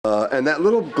and that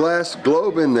little glass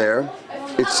globe in there,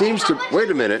 it seems to, wait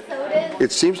a minute,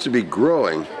 it seems to be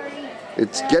growing.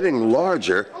 It's getting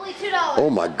larger.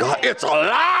 Oh my God, it's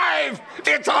alive!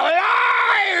 It's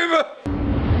alive!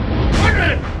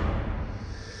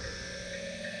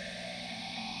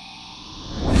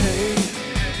 Hey,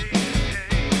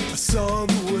 I saw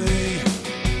the way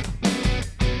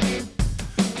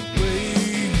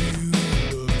you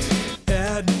looked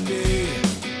at me,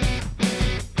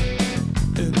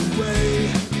 and the way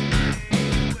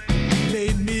you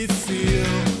made me feel.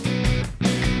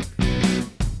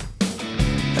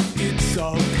 It's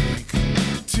all Greek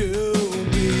to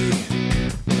me.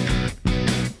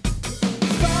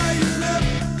 Fired up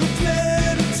the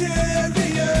planetarium,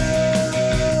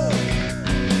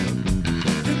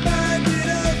 reminded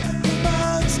of the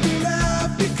monster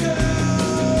I've become.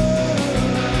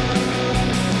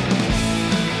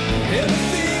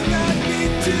 Everything I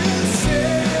need to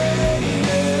say,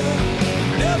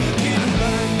 never get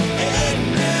right. And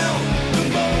now the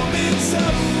moment's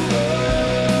over.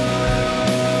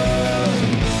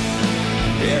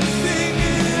 Everything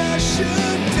that I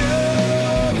should do,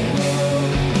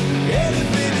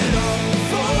 anything at all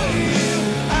for you,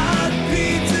 I'd be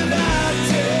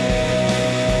delighted.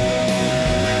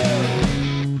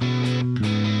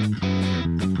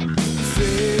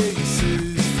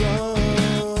 Faces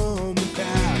from the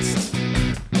past,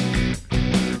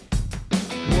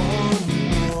 one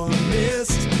more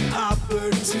missed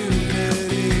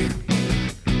opportunity.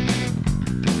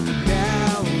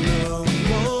 Now the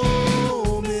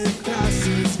moment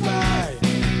passes by.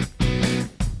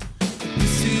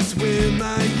 This is where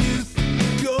my youth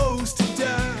goes to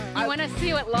die. You want to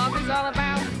see what love is all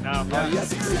about? No.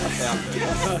 Yes,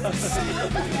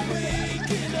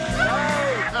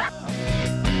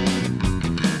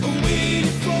 waiting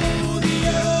for the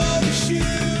other shoe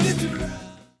to drop.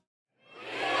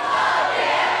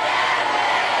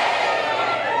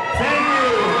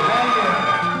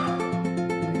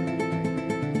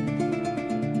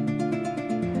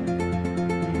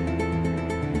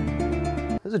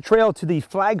 There's a trail to the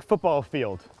flag football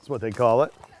field. That's what they call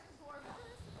it.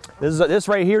 This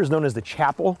right here is known as the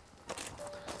chapel.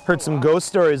 Heard some ghost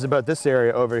stories about this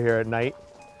area over here at night.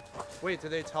 Wait, do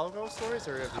they tell ghost stories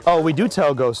or? Oh, we do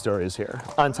tell ghost stories here.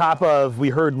 On top of, we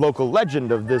heard local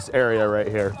legend of this area right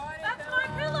here. That's my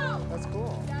pillow. That's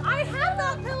cool. I have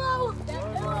that pillow.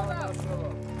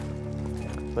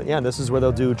 But yeah, this is where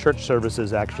they'll do church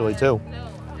services actually too.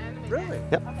 Really?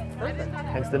 Yep. Perfect.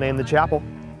 Hence the name the chapel.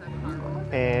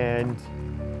 And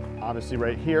obviously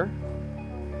right here,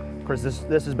 of course this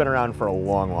has been around for a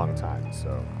long time.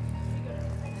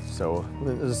 So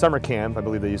there's a summer camp, I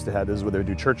believe they used to have. This is where they would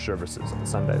do church services on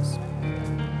Sundays.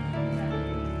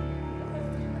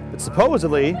 But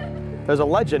supposedly, there's a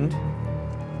legend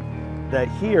that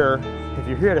here, if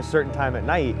you're here at a certain time at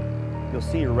night, you'll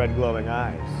see your red glowing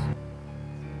eyes.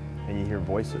 And you hear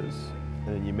voices.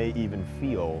 And then you may even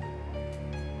feel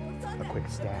a quick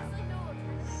stab.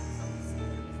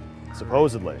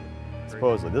 Supposedly.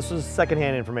 This was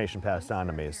secondhand information passed on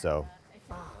to me, so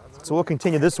we'll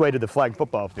continue this way to the flag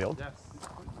football field.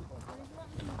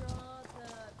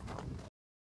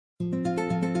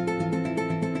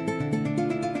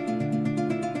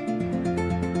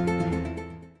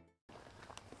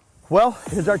 Well,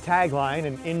 here's our tagline,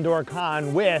 an indoor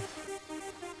con with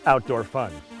outdoor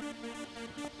fun.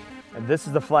 And this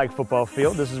is the flag football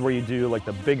field. This is where you do like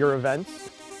the bigger events.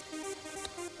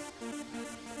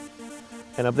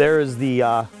 And up there is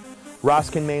the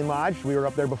Roskin Main Lodge. We were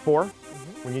up there before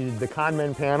when you did the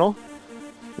Conmen panel.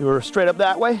 We were straight up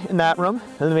that way in that room.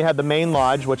 And then we had the main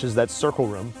lodge, which is that circle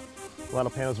room. A lot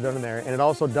of panels are done in there. And it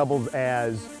also doubles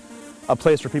as a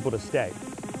place for people to stay.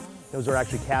 Those are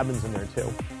actually cabins in there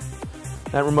too.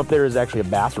 That room up there is actually a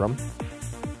bathroom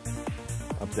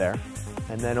up there.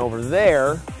 And then over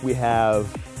there, we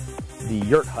have the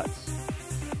yurt huts.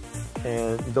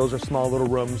 And those are small little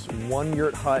rooms. One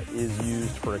yurt hut is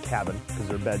used for a cabin because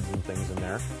there are beds and things in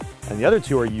there. And the other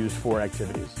two are used for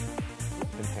activities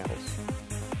and panels.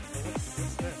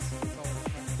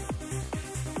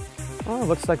 Oh, it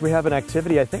looks like we have an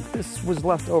activity. I think this was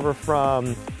left over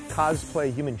from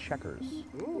Cosplay Human Checkers,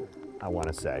 I want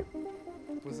to say.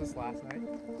 Was this last night?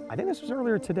 I think this was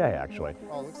earlier today, actually.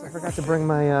 Oh, it looks like I forgot to bring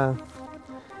my, yeah,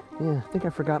 I think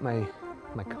I forgot my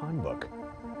con book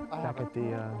back at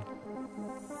the,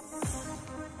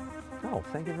 oh,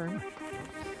 thank you very much.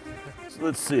 So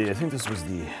let's see, I think this was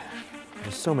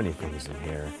there's so many things in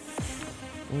here.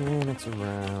 And it's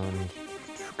around,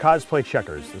 Cosplay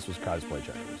Checkers. This was Cosplay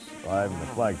Checkers, live in the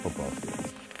flag football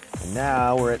field. And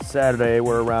now we're at Saturday,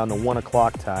 we're around the 1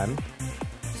 o'clock time.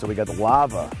 So we got the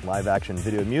Lava live action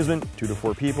video amusement. 2 to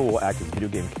 4 people will act as video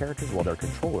game characters while their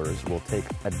controllers will take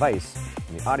advice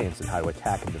from the audience on how to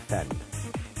attack and defend.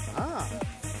 Ah.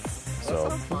 So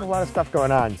there's a lot of stuff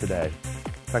going on today.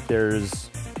 In fact, there's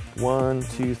 1,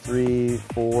 2, 3,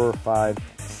 4, 5,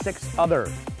 6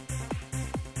 other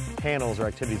panels or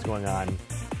activities going on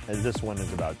as this one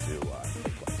is about to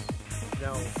take place.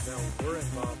 Now we're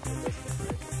involved with this one,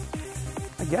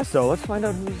 right? I guess so. Let's find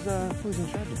out who's in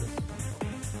charge of this.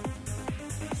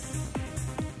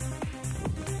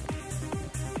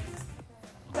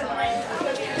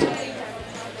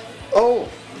 Oh,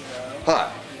 hi.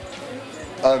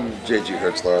 I'm J.G.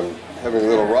 Hertzler. I'm having a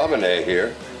little ramen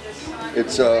here.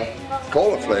 It's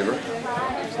cola flavor.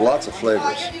 There's lots of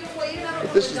flavors.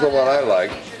 But this is the one I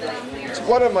like. It's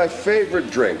one of my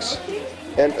favorite drinks.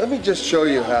 And let me just show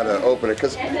you how to open it,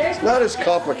 because it's not as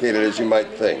complicated as you might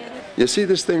think. You see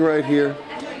this thing right here?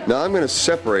 Now I'm going to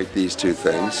separate these two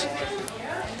things,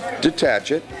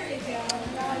 detach it.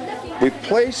 We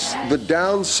place the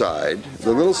downside,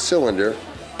 the little cylinder,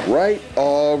 right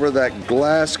over that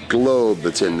glass globe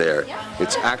that's in there.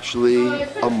 It's actually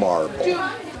a marble.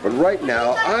 But right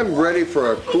now, I'm ready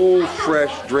for a cool,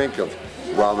 fresh drink of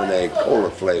ramen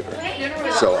cola flavor.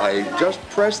 So I just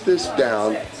press this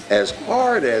down as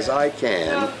hard as I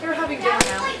can.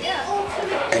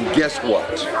 And guess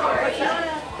what?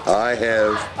 I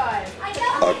have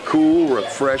a cool,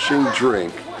 refreshing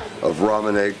drink of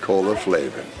ramen cola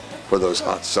flavor for those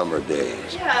hot summer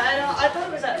days.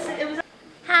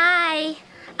 Hi,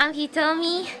 I'm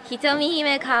Hitomi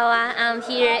Himekawa. I'm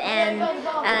here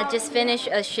and just finished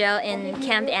a show in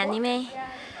Camp Anime.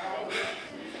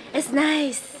 It's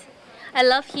nice. I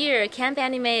love here. Camp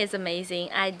Anime is amazing.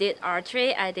 I did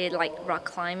archery, I did like rock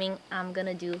climbing. I'm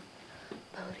gonna do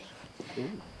boating.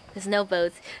 Ooh. There's no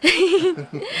boats.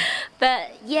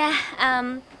 But yeah,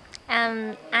 I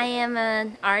am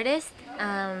an artist.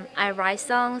 I write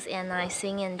songs and I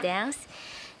sing and dance.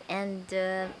 And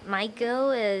my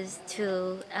goal is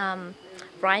to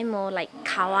write more like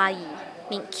kawaii,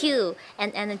 mean cute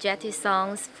and energetic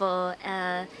songs for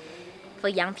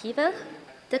young people.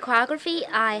 The choreography,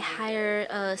 I hired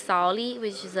Saoli,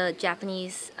 which is a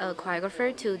Japanese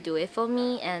choreographer, to do it for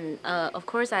me, and of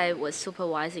course I was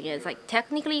supervising it. It's like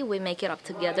technically we make it up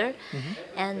together,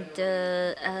 and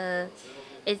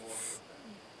it's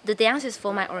the dance is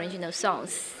for my original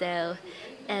songs. So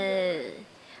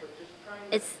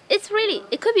it's really,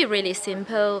 it could be really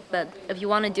simple, but if you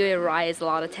want to do it right, it's a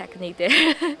lot of technique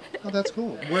there. Oh, that's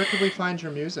cool. Where could we find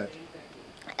your music?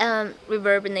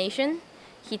 Reverberation.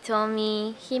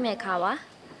 Hitomi Himekawa.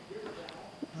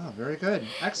 Oh, very good.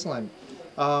 Excellent.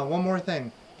 One more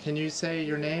thing. Can you say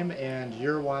your name and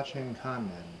you're watching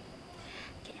Kanmen?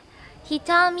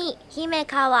 Hitomi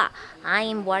Himekawa. I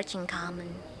am watching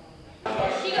Kanmen.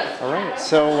 All right.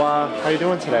 So, how are you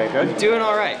doing today? Good? I'm doing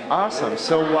all right. Awesome.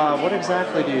 So, what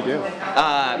exactly do you do?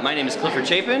 My name is Clifford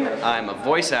Chapin. I'm a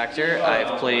voice actor.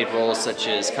 I've played roles such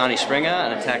as Connie Springa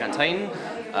on Attack on Titan,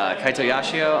 Kaito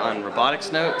Yashio on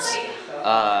Robotics Notes,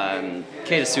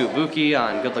 Keita Suibuki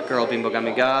on Good Luck Girl Bimbo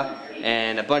Gami Ga,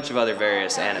 and a bunch of other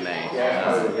various anime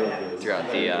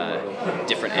throughout the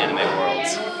different anime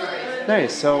worlds.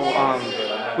 Nice. So,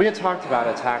 we had talked about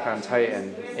Attack on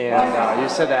Titan, and you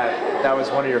said that was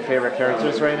one of your favorite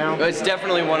characters right now? It's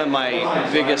definitely one of my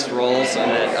biggest roles,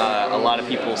 and that a lot of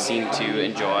people seem to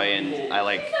enjoy, and I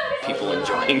like people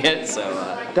enjoying it. So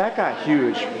that got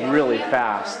huge really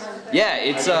fast. Yeah,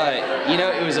 it's you know,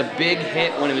 it was a big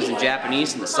hit when it was in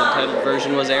Japanese and the subtitled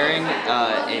version was airing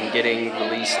and getting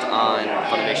released on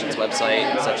Funimation's website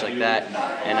and such like that,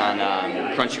 and on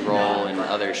Crunchyroll and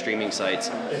other streaming sites.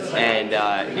 And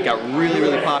it got really,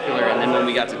 really popular. And then when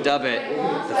we got to dub it,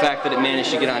 the fact that it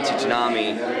managed to get onto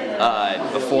Toonami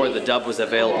before the dub was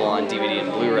available on DVD and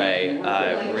Blu-ray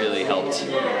really helped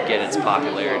get its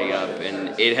popularity up.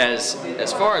 And it has,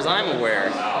 as far as I'm aware,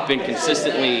 been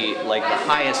consistently like the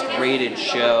highest rated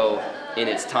show in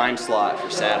its time slot for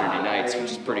Saturday nights,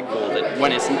 which is pretty cool. That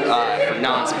when it's for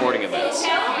non-sporting events,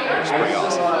 which is pretty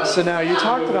awesome. So now you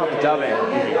talked about the dubbing.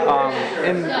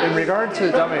 In regard to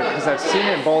the dubbing, because I've seen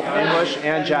it in both English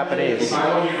and Japanese.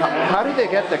 How do they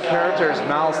get the characters'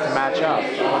 mouths to match up?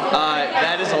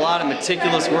 That is a lot of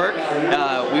meticulous work.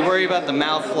 We worry about the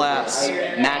mouth flaps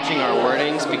matching our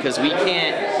wordings because we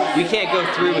can't go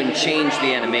through and change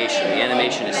the animation. The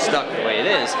animation is stuck the way it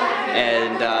is,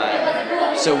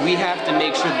 and so we have to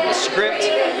make sure that the script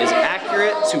is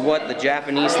accurate to what the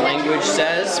Japanese language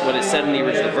says, what it said in the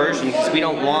original version, because we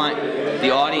don't want the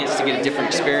audience to get a different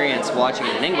experience watching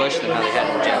it in English than how they had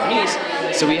it in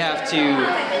Japanese. So we have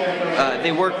to,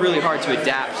 they work really hard to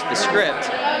adapt the script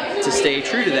to stay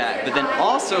true to that, but then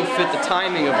also fit the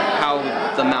timing of how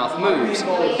the mouth moves.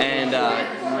 And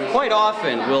quite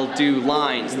often we'll do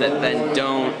lines that then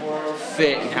don't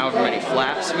fit in however many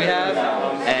flaps we have,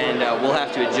 and we'll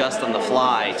have to adjust on the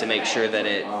fly to make sure that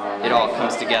it all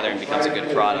comes together and becomes a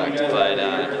good product. But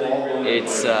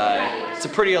it's a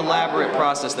pretty elaborate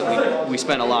process that we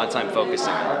spend a lot of time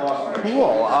focusing on.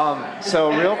 Cool.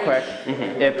 So real quick,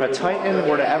 if a Titan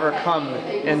were to ever come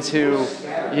into,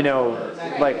 you know,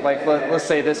 like let's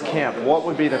say this camp, what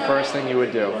would be the first thing you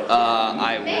would do?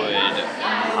 I would.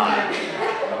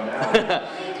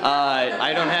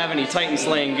 I don't have any Titan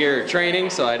slaying gear or training,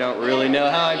 so I don't really know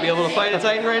how I'd be able to fight a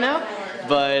Titan right now.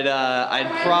 But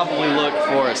I'd probably look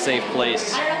for a safe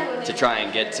place to try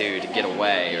and get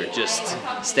away, or just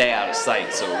stay out of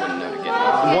sight so it wouldn't know to get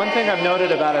away. One thing I've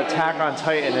noted about Attack on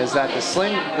Titan is that the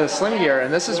sling gear,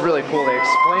 and this is really cool, they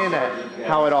explain it,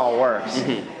 how it all works.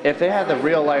 If they had the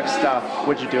real life stuff,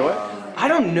 would you do it? I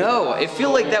don't know. I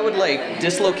feel like that would like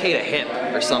dislocate a hip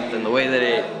or something, the way that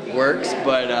it works,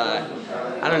 but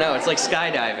I don't know. It's like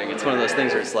skydiving. It's one of those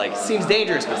things where it's like, it seems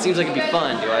dangerous, but it seems like it'd be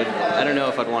fun. I don't know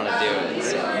if I'd want to do it.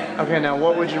 So. Okay, now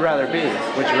what would you rather be?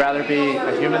 Would you rather be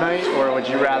a humanite, or would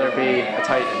you rather be a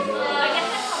Titan?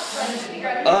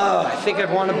 Oh, I think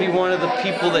I'd want to be one of the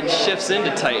people that shifts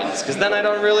into Titans, because then I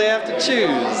don't really have to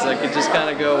choose. I could just kind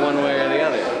of go one way or the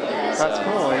other. That's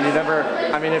cool. And you never,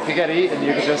 I mean, if you get eaten,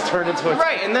 you could just turn into a...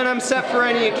 Right, and then I'm set for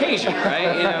any occasion,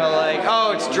 right? You know, like,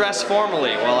 oh, it's dressed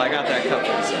formally. Well, I got that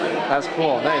covered. So. That's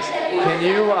cool. Nice. Can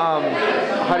you,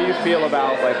 how do you feel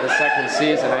about, like, the second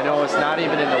season? I know it's not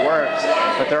even in the works,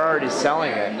 but they're already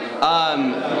selling it.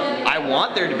 I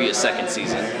want there to be a second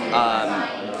season.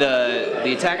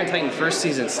 The Attack on Titan first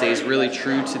season stays really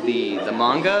true to the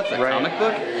manga, the comic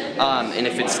book, and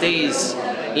if it stays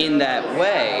in that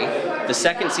way, the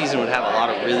second season would have a lot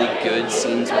of really good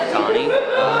scenes with Connie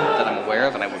that I'm aware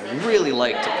of, and I would really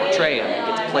like to portray them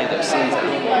and get to play those scenes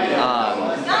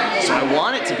out. So I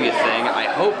want it to be a thing. I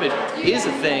hope it is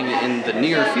a thing in the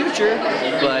near future,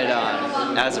 but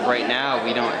as of right now,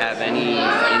 we don't have any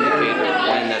indicator of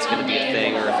when that's going to be a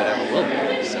thing or if it ever will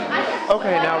be. So.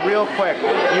 Okay, now real quick,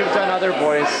 you've done other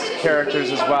voice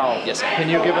characters as well. Yes, sir. Can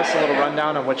you give us a little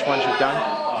rundown on which ones you've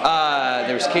done?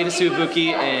 There was Keita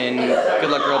Suibuki in Good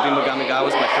Luck Girl Bimbo Gamiga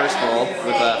was my first role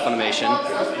with Funimation.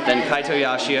 Then Kaito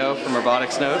Yashio from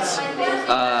Robotics Notes.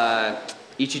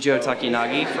 Ichijo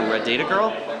Takinagi from Red Data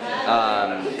Girl.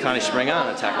 Connie Springer on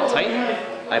Attack on Titan.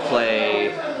 I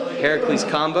play Heracles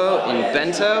Combo in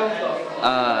Bento.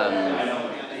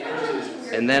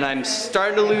 And then I'm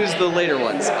starting to lose the later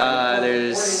ones.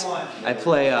 I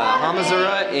play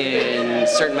Hamazura in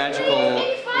Certain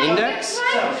Magical Index,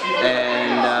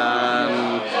 and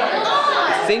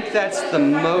I think that's the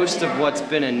most of what's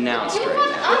been announced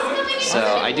right now. So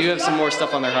I do have some more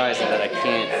stuff on the horizon that I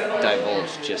can't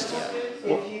divulge just yet.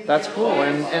 Well, that's cool,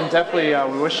 and definitely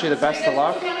we wish you the best of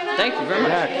luck. Thank you very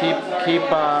much. Yeah,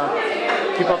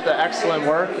 keep up the excellent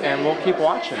work, and we'll keep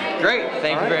watching. Great,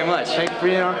 thank you very much. Thank you for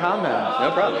being on Comment.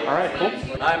 No problem. All right, cool.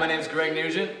 Hi, my name's Greg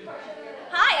Nugent.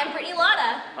 Hi, I'm Brittany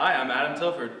Lotta. Hi, I'm Adam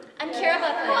Tilford. I'm Kira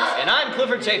Buckland. And I'm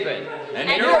Clifford Chapin. And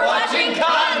you're watching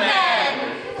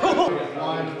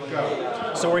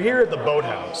So we're here at the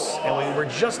Boathouse, and we were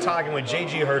just talking with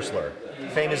J.G. Hertzler,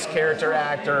 famous character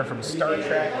actor from Star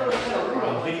Trek,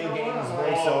 and video games,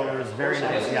 voiceovers, very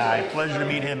nice guy. Pleasure to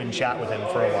meet him and chat with him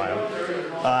for a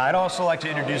while. I'd also like to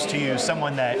introduce to you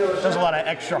someone that does a lot of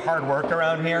extra hard work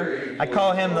around here. I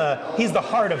call him he's the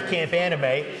heart of Camp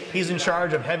Anime. He's in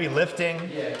charge of heavy lifting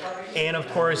and, of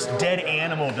course, dead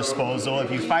animal disposal.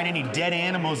 If you find any dead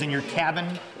animals in your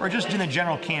cabin or just in the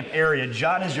general camp area,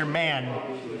 John is your man,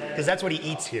 because that's what he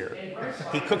eats here.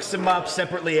 He cooks them up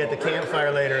separately at the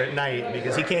campfire later at night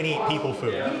because he can't eat people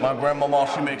food. My grandmama,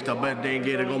 she makes the best dang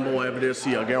gator gumbo ever did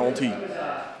see, I guarantee.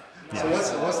 So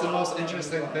what's the most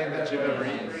interesting thing that you've ever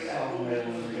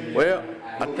eaten? Well,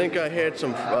 I think I had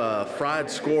some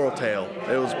fried squirrel tail.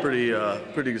 It was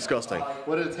pretty disgusting.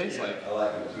 What did it taste like?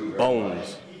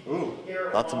 Bones. Ooh.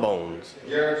 Lots of bones.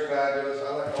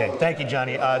 Okay, thank you,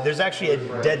 Johnny. There's actually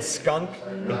a dead skunk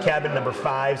in cabin number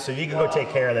 5, so if you can go take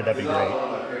care of that, that'd be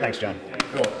great. Thanks, John.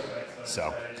 Cool.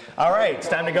 So, all right, it's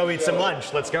time to go eat some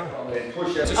lunch. Let's go.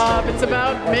 It's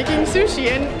about making sushi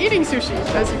and eating sushi,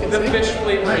 as you can see. The fish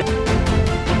flavor.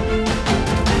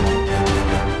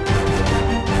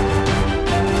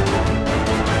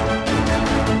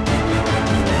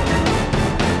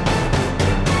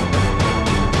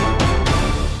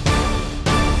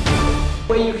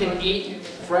 The way you can eat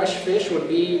fresh fish would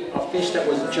be a fish that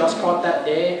was just caught that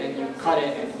day, and you cut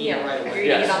it and eat it right away.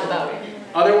 You're eating it on the boat.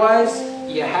 Otherwise,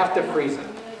 you have to freeze it.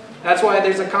 That's why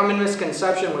there's a common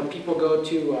misconception when people go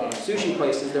to sushi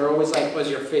places, they're always like, was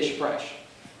your fish fresh?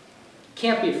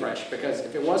 Can't be fresh, because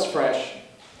if it was fresh,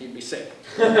 you'd be sick.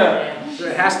 So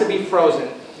it has to be frozen.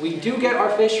 We do get our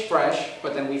fish fresh,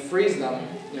 but then we freeze them,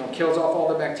 kills off all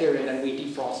the bacteria, and then we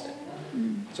defrost it.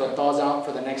 So it thaws out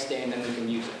for the next day, and then we can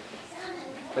use it.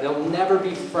 But it'll never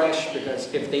be fresh,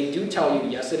 because if they do tell you,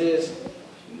 yes it is,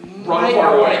 run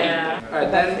far away. All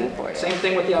right, then same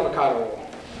thing with the avocado roll.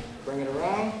 Bring it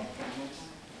around.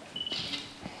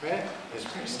 Right?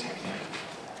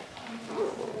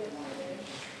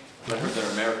 I heard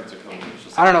that Americans are coming.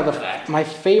 I don't know, my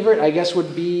favorite I guess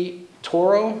would be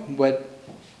toro, but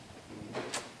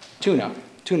tuna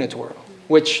toro.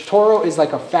 Which toro is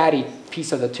like a fatty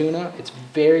piece of the tuna. It's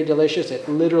very delicious. It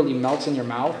literally melts in your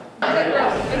mouth.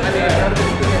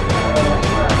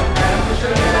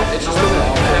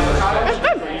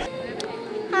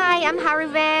 Hi, I'm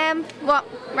Haruvam. Well,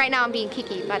 right now I'm being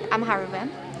Kiki, but I'm Haruvam.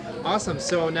 Awesome.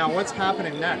 So now what's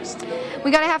happening next?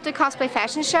 We're gonna have the cosplay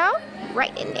fashion show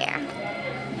right in there.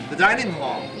 The dining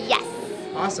hall. Yes.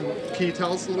 Awesome. Can you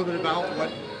tell us a little bit about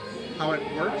how it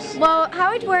works? Well,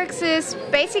 how it works is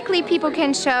basically people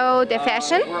can show their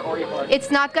fashion.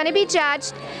 It's not gonna be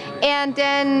judged, and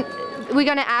then we're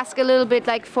gonna ask a little bit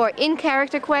like for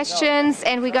in-character questions,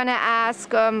 and we're gonna ask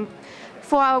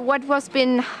for what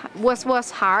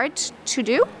was hard to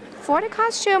do for the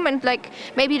costume, and like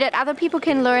maybe that other people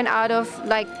can learn out of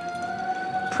like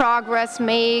progress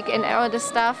make and all the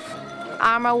stuff,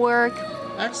 armor work.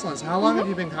 Excellent. So how long have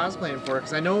you been cosplaying for?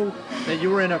 Because I know that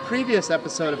you were in a previous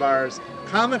episode of ours,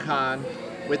 Comic-Con,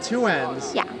 with two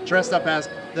ends, dressed up as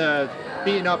the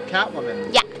beaten up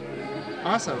Catwoman. Yeah.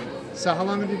 Awesome. So how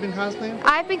long have you been cosplaying?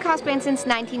 I've been cosplaying since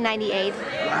 1998.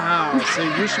 Wow, so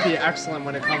you should be excellent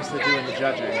when it comes to doing the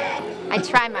judging. I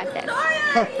try my best.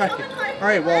 All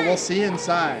right, well, we'll see you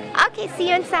inside. Okay, see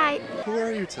you inside. Who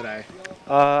are you today?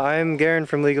 I'm Garen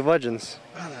from League of Legends.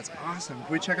 Oh, that's awesome.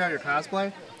 Can we check out your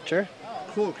cosplay? Sure.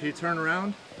 Cool, can you turn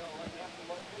around?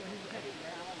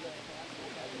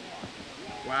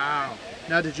 Wow.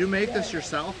 Now, did you make this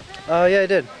yourself? Yeah, I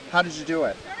did. How did you do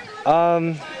it?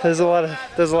 There's a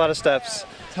lot of steps.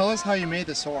 Tell us how you made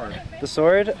the sword. The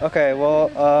sword? Okay, well,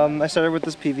 I started with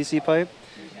this PVC pipe.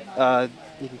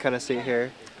 You can kind of see it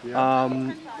here.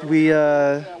 Yeah.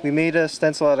 We made a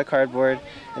stencil out of cardboard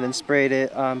and then sprayed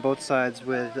it on both sides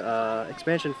with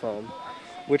expansion foam,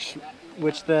 which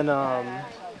then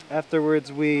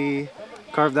afterwards we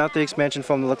carved out the expansion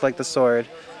foam to look like the sword,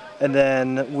 and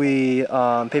then we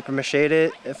paper mache'd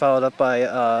it, followed up by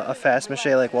a fast mache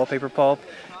like wallpaper pulp,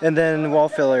 and then wall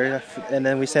filler, and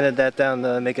then we sanded that down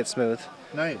to make it smooth.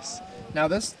 Nice. Now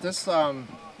this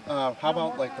how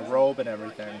about like the robe and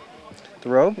everything? The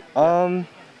robe?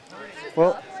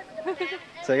 Well,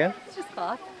 say again? It's just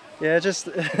cloth. Yeah,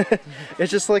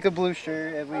 it's just like a blue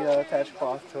shirt, and we attach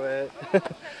cloth to it.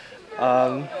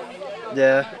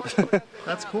 Yeah.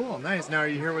 That's cool. Nice. Now, are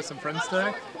you here with some friends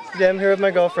today? Yeah, I'm here with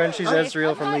my girlfriend. She's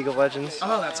Ezreal from League of Legends.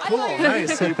 Oh, that's cool.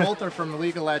 Nice. So you both are from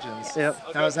League of Legends.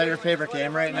 Yep. Now, is that your favorite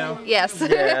game right now? Yes.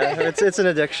 Yeah, it's an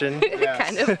addiction. Yes.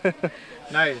 Kind of.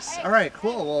 Nice. All right,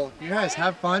 cool. Well, you guys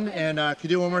have fun, and can you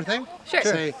do one more thing? Sure.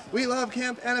 Say, we love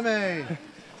Camp Anime.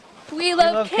 We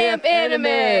love Camp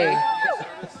Anime.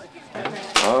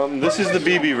 This is the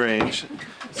BB range.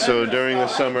 So during the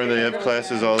summer they have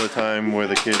classes all the time where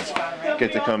the kids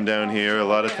get to come down here. A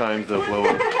lot of times they'll blow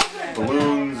up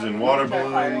balloons and water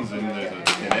balloons, and there's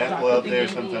an apple out there.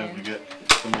 Sometimes we get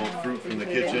some old fruit from the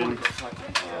kitchen.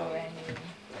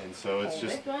 And so it's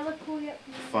just a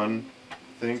fun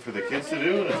thing for the kids to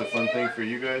do, and it's a fun thing for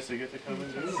you guys to get to come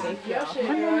and do. And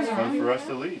it's fun for us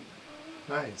to lead.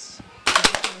 Nice.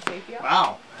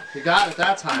 Wow. You got it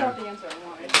that time.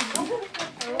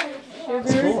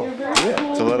 It's cool.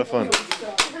 Yeah, it's a lot of fun.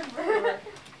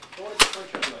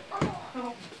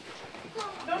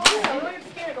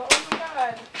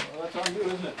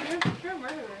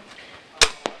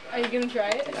 Are you gonna try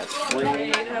it?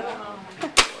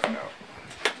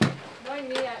 Knowing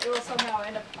me, it will somehow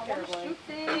end up terribly.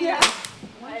 Yeah.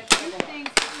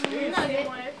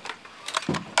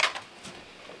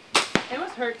 It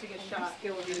must hurt to get shot.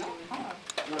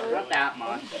 Not that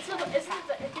much. I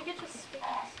think it just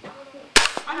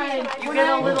You get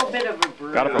a little bit of a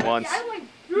bruise. Got it for once.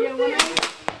 When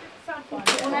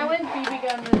I went BB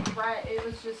gun with Brett, it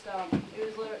was just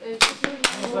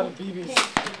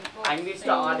I'm used to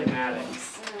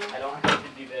automatics. I don't have to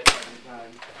do this every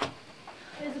time.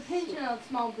 There's a pinch and a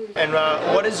small bruise. And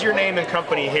what is your name and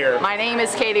company here? My name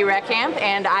is Katie Reckamp,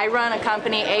 and I run a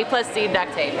company, A+D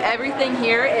Duct Tape. Everything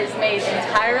here is made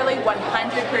entirely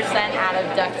 100% out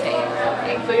of duct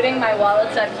tape, including my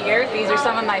wallets up here. These are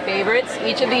some of my favorites.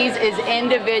 Each of these is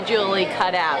individually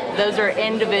cut out. Those are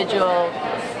individual,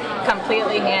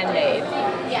 completely handmade.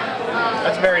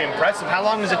 That's very impressive. How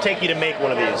long does it take you to make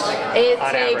one of these? It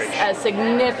on takes average? a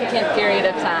significant period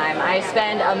of time. I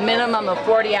spend a minimum of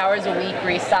 40 hours a week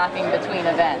restocking between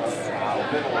events.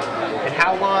 And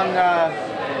how long,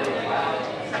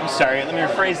 I'm sorry, let me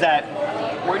rephrase that.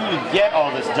 Where do you get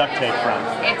all this duct tape from?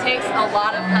 It takes a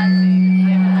lot of hunting.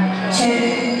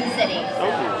 City.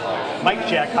 Mic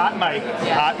check, hot mic,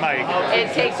 hot mic.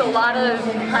 It takes a lot of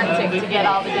hunting to get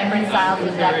all the different styles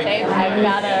of duct tape. I've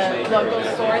got a local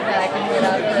store that I can put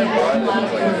up for the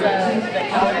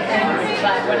color things,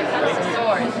 but when it comes to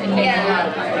stores, it takes a lot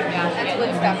of hunting. That's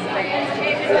good stuff.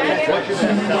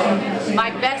 My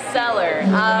best seller,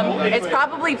 it's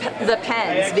probably the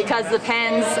pens, because the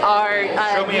pens are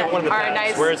Show me one of the pens.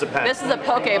 nice. Where is the pen? This is a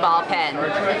Pokeball pen.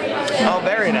 Oh,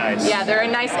 very nice. Yeah, they're a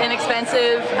nice,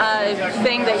 inexpensive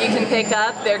thing that you can pick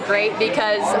up. They're great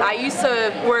because I used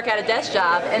to work at a desk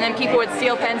job, and then people would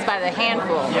steal pens by the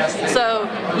handful. So,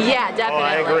 yeah, definitely. Oh,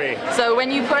 I agree. So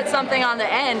when you put something on the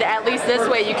end, at least this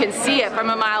way you can see it from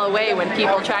a mile away when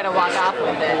people try to walk off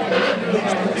with it.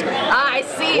 I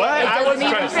see What? it. It I doesn't wasn't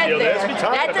even trying to fit steal there. this. What are you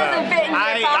talking That doesn't about? fit in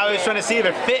your pocket. I was trying to see if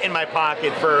it fit in my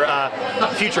pocket for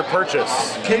future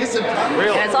purchase. And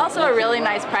it's also a really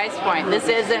nice price point. This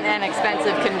isn't an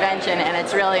expensive convention, and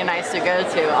it's really nice to go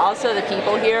to. Also, the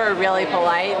people here are really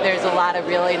polite. There's a lot of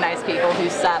really nice people who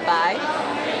stop by.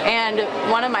 And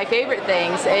one of my favorite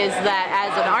things is that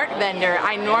as an art vendor,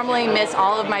 I normally miss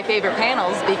all of my favorite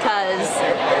panels because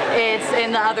it's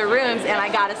in the other rooms and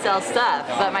I gotta sell stuff.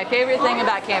 But my favorite thing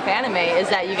about Camp Anime is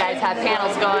that you guys have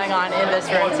panels going on in this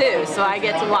room too, so I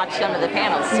get to watch some of the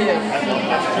panels too. You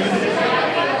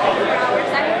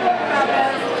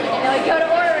know, you go to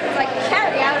order and it's like,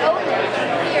 carry out only.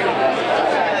 Here.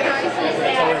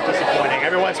 It's always disappointing.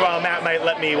 Every once in a while, Matt might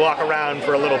let me walk around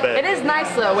for a little bit. It is nice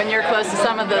though when you're close to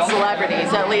some of the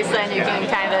celebrities. At least then you can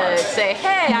kind of say,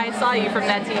 hey, I saw you from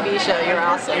that TV show. You're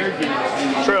awesome.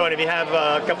 True, and if you have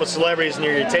a couple of celebrities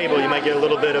near your table, you might get a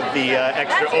little bit of the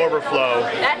extra overflow.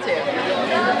 That too.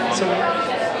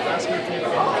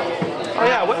 Oh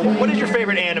yeah, what is your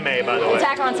favorite anime, by the way?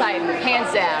 Attack on Titan,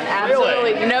 hands down.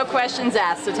 Absolutely, Really? no questions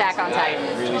asked, Attack on Titan.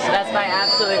 That's my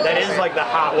absolute That favorite. is like the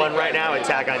hot one right now,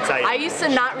 Attack on Titan. I used to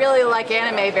not really like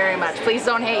anime very much. Please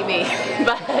don't hate me.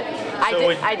 But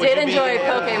I did enjoy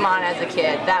Pokemon as a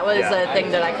kid. That was a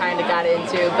thing that I kind of got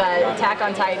into. But Attack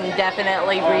on Titan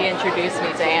definitely reintroduced me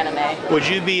to anime. Would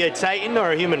you be a Titan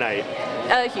or a Humanite?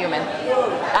 A human.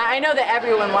 I know that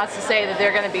everyone wants to say that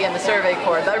they're going to be in the Survey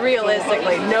Corps, but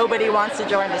realistically, nobody wants to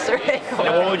join the Survey Corps.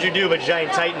 And what would you do if a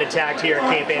giant Titan attacked here at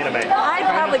Camp Anime? I'd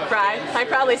probably cry. I'd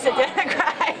probably sit down and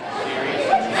cry.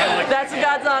 That's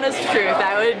God's honest truth.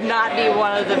 I would not be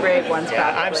one of the brave ones,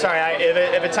 probably. I'm sorry,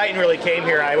 if a Titan really came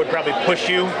here, I would probably push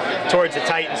you towards the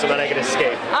Titan so that I could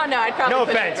escape. Oh no, I'd probably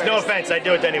No offense, I'd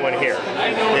do it to anyone here.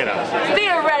 You know.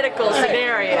 Theoretical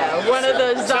scenario. One of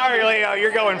those. Sorry, Leo,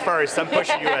 you're going first. I'm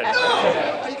pushing you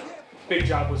in. Big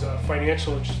job was a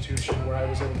financial institution where I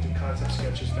was able to do concept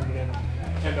sketches that would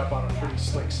end up on a pretty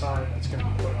slick sign that's going to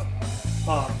be put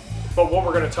up. But what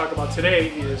we're going to talk about today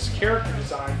is character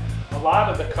design. A lot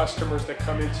of the customers that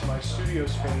come into my studio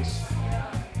space,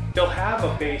 they'll have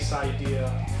a base idea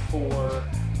for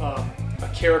a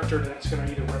character that's going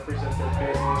to either represent their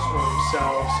business or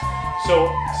themselves.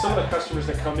 So some of the customers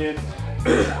that come in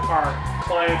are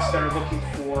clients that are looking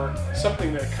for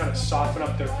something that kind of soften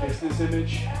up their business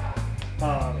image.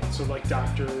 So like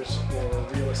doctors or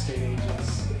real estate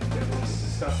agents,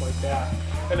 dentists, stuff like that.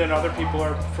 And then other people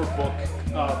are for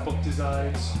book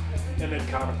designs, and then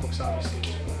comic books,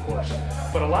 obviously, of course.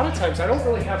 But a lot of times I don't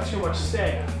really have too much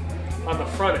say on the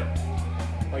front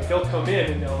end. Like they'll come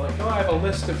in and they'll like, oh, I have a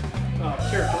list of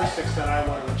characteristics that I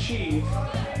want to achieve,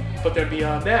 but then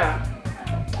beyond that,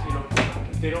 you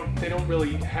know, they don't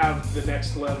really have the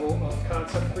next level of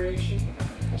concept creation.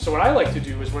 So what I like to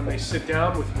do is when they sit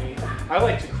down with me, I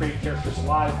like to create characters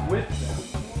live with them.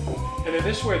 And in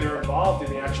this way, they're involved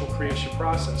in the actual creation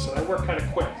process. And I work kind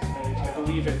of quick. I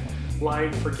believe in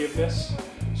line forgiveness.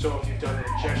 So if you've done a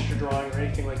gesture drawing or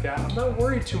anything like that, I'm not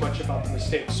worried too much about the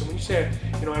mistakes. So when you say,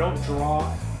 you know, I don't draw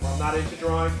or I'm not into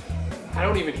drawing, I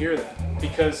don't even hear that.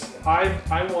 Because I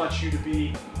want you to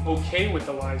be okay with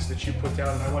the lines that you put down,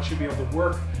 and I want you to be able to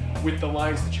work with the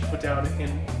lines that you put down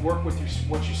and work with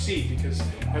what you see. Because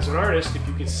as an artist, if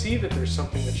you can see that there's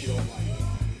something that you don't like,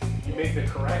 you make the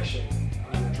correction,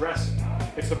 and address it.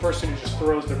 It's the person who just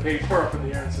throws their paper up in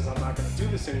the air and says, I'm not going to do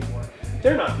this anymore.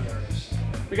 They're not the artist.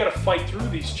 We got to fight through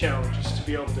these challenges to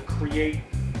be able to create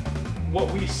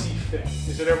what we see fit.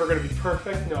 Is it ever going to be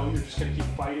perfect? No, you're just going to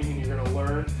keep fighting and you're going to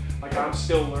learn. Like I'm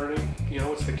still learning, you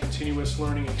know, it's the continuous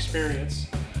learning experience.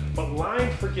 But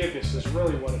line forgiveness is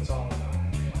really what it's all about.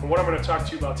 And what I'm going to talk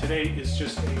to you about today is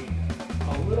just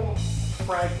a little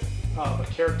fragment of a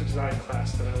character design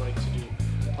class that I like to do.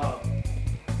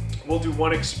 We'll do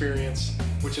one experience,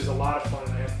 which is a lot of fun.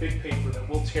 I have big paper that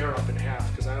we'll tear up in half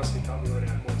because I honestly thought we were going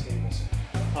to have more tables.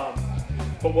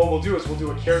 But what we'll do is we'll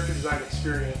do a character design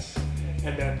experience,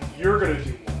 and then you're going to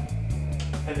do one.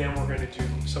 And then we're going to do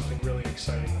something really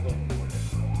exciting, a little more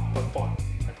different, but fun,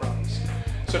 I promise.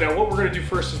 So now what we're going to do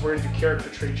first is we're going to do character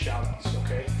trait shoutouts,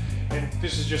 okay? And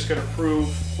this is just going to prove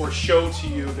or show to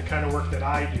you the kind of work that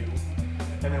I do,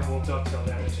 and then we'll dovetail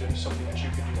that into something that you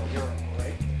can do on your own,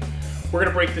 right? We're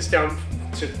going to break this down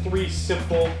to 3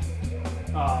 simple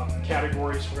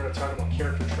categories. We're going to talk about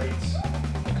character traits,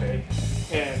 okay?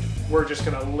 And we're just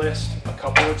going to list a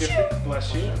couple of different,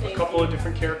 bless you, a couple of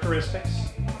different characteristics,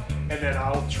 and then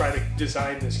I'll try to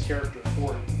design this character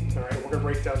for you, all right? We're going to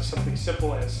break down to something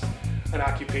simple as an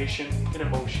occupation, an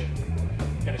emotion,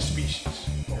 and a species,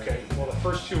 okay? Well, the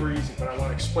first 2 are easy, but I want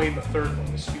to explain the third one,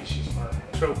 the species part.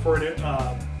 So for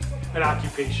an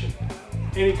occupation,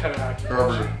 any kind of occupation.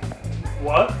 Carpenter.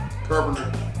 What?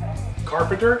 Carpenter.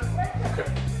 Carpenter? Okay.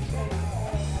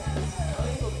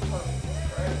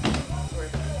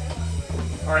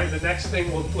 All right, the next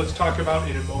thing, let's talk about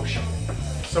an emotion.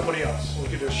 Somebody else, we'll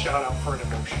give you a shout out for an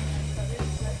emotion.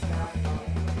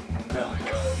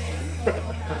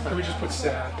 Let me just put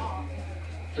sad,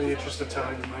 for the interest of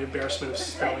time and my embarrassment of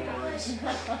spelling words.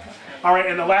 All right,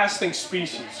 and the last thing,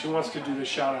 species. Who wants to do the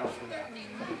shout out for that?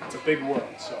 It's a big word,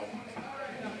 so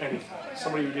anything.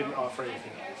 Somebody who didn't offer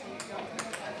anything.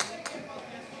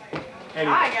 Anything.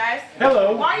 Hi, guys.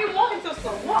 Hello. Why are you walking so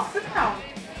slow? Walk, sit down.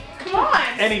 Come on.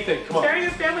 Anything, come on. Tearing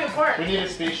this family apart. We need a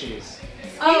species.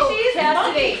 Species?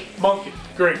 chastity. Monkey,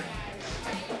 great.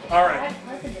 All right.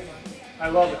 I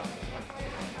love it.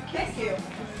 Thank you.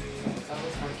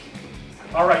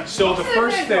 All right, so the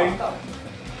first thing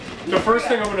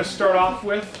I'm going to start off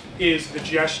with is the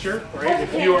gesture, right?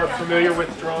 If you are familiar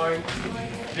with drawing,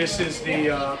 this is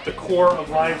the core of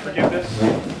line forgiveness.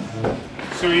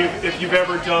 So if you've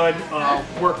ever done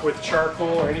work with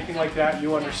charcoal or anything like that,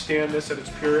 you understand this at its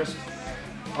purest.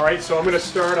 All right, so I'm going to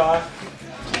start off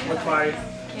with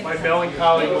my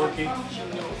melancholy monkey.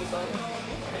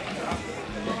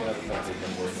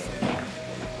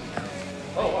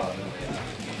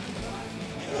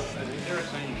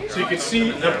 So you can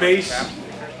see the base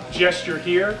gesture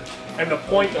here, and the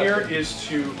point here is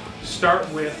to start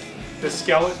with the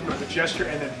skeleton or the gesture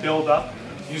and then build up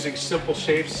using simple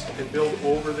shapes and build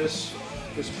over this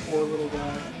poor little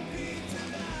guy.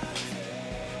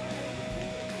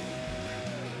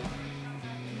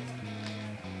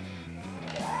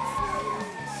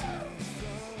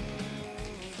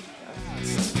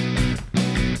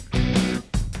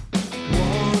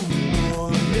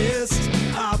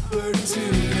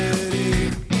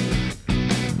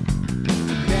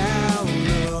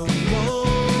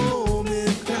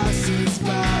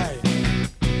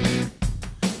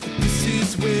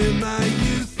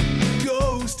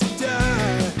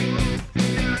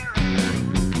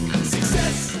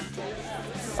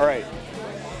 All right.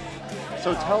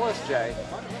 So tell us, Jay,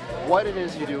 what it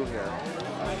is you do here.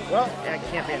 Well, at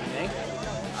Camp Anime,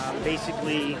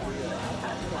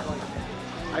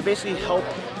 I basically help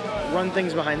run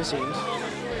things behind the scenes.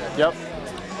 Yep.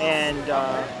 And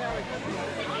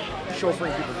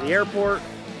chauffeuring people to the airport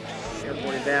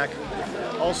and back.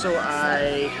 Also,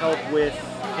 I help with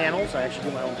panels. I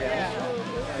actually do my own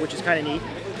panels, which is kind of neat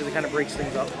because it kind of breaks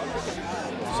things up.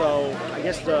 So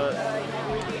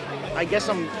I guess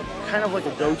I'm kind of like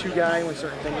a go-to guy when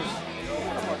certain things,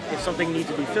 if something needs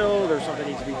to be filled or something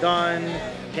needs to be done,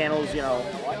 panels, you know,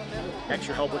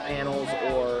 extra help with panels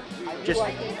or just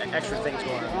extra things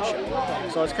going on in the show.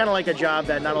 So it's kind of like a job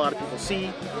that not a lot of people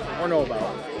see or know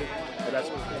about, but that's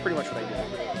pretty much what I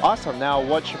do. Awesome. Now,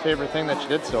 what's your favorite thing that you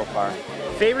did so far?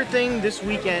 Favorite thing this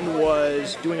weekend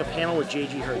was doing a panel with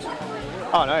J.G. Hertzler.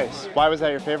 Oh, nice. Why was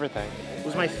that your favorite thing? It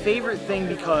was my favorite thing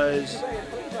because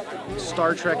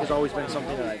Star Trek has always been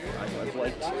something that I've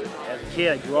liked as a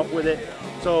kid. I grew up with it.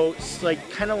 So it's like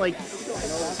kind of like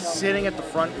sitting at the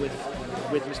front with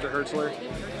Mr. Hertzler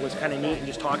was kind of neat and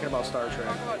just talking about Star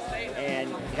Trek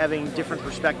and having different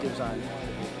perspectives on it.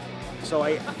 So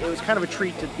it was kind of a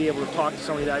treat to be able to talk to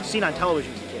somebody that I've seen on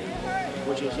television as a kid,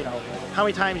 which is, you know, how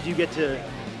many times do you get to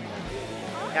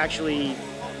actually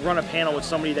run a panel with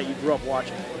somebody that you grew up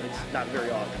watching. It's not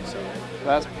very often, so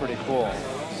That's pretty cool.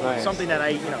 it's something that I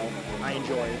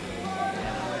enjoy.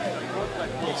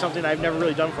 It's something I've never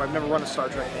really done before. I've never run a Star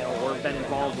Trek panel or been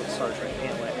involved with a Star Trek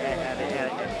panel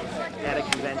at a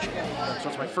convention. So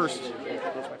it's my first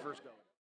go.